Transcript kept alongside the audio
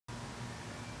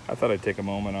I thought I'd take a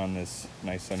moment on this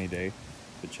nice sunny day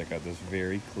to check out this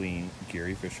very clean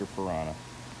Gary Fisher Piranha.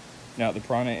 Now, the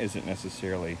Piranha isn't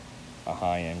necessarily a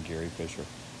high-end Gary Fisher,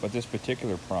 but this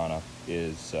particular Piranha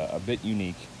is a bit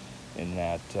unique in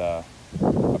that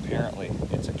apparently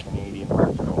it's a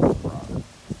Canadian-only Piranha.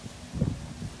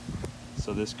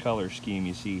 So this color scheme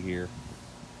you see here,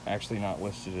 actually not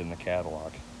listed in the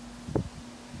catalog.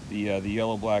 The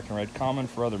yellow, black, and red, common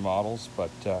for other models,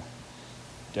 but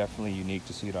definitely unique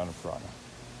to see it on a Piranha.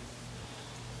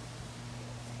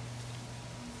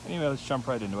 Anyway, let's jump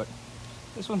right into it.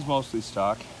 This one's mostly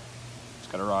stock.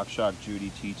 It's got a RockShox Judy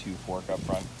T2 fork up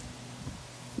front.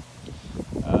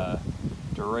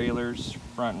 Derailleurs,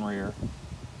 front and rear,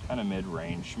 kind of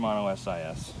mid-range, Shimano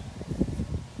SIS.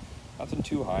 Nothing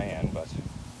too high-end, but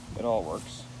it all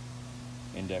works.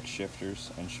 Index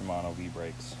shifters and Shimano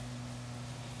V-brakes.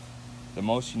 The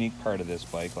most unique part of this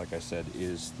bike, like I said,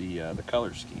 is the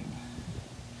color scheme.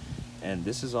 And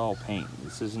this is all paint.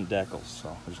 This isn't decals,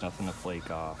 so there's nothing to flake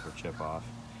off or chip off.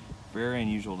 Very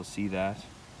unusual to see that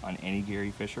on any Gary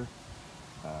Fisher.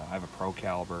 I have a Pro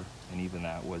Caliber, and even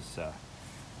that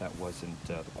wasn't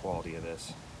the quality of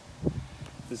this.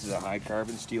 This is a high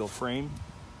carbon steel frame.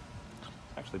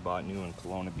 Actually bought new in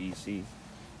Kelowna, BC.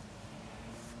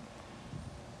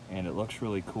 And it looks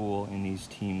really cool in these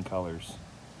team colors.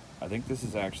 I think this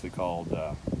is actually called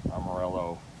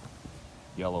Amarillo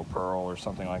Yellow Pearl or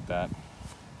something like that.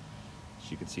 As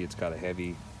you can see, it's got a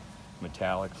heavy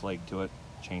metallic flake to it.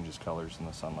 Changes colors in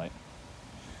the sunlight.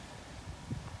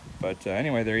 But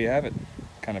anyway, there you have it.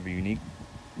 Kind of a unique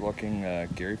looking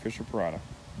Gary Fisher Piranha.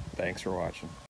 Thanks for watching.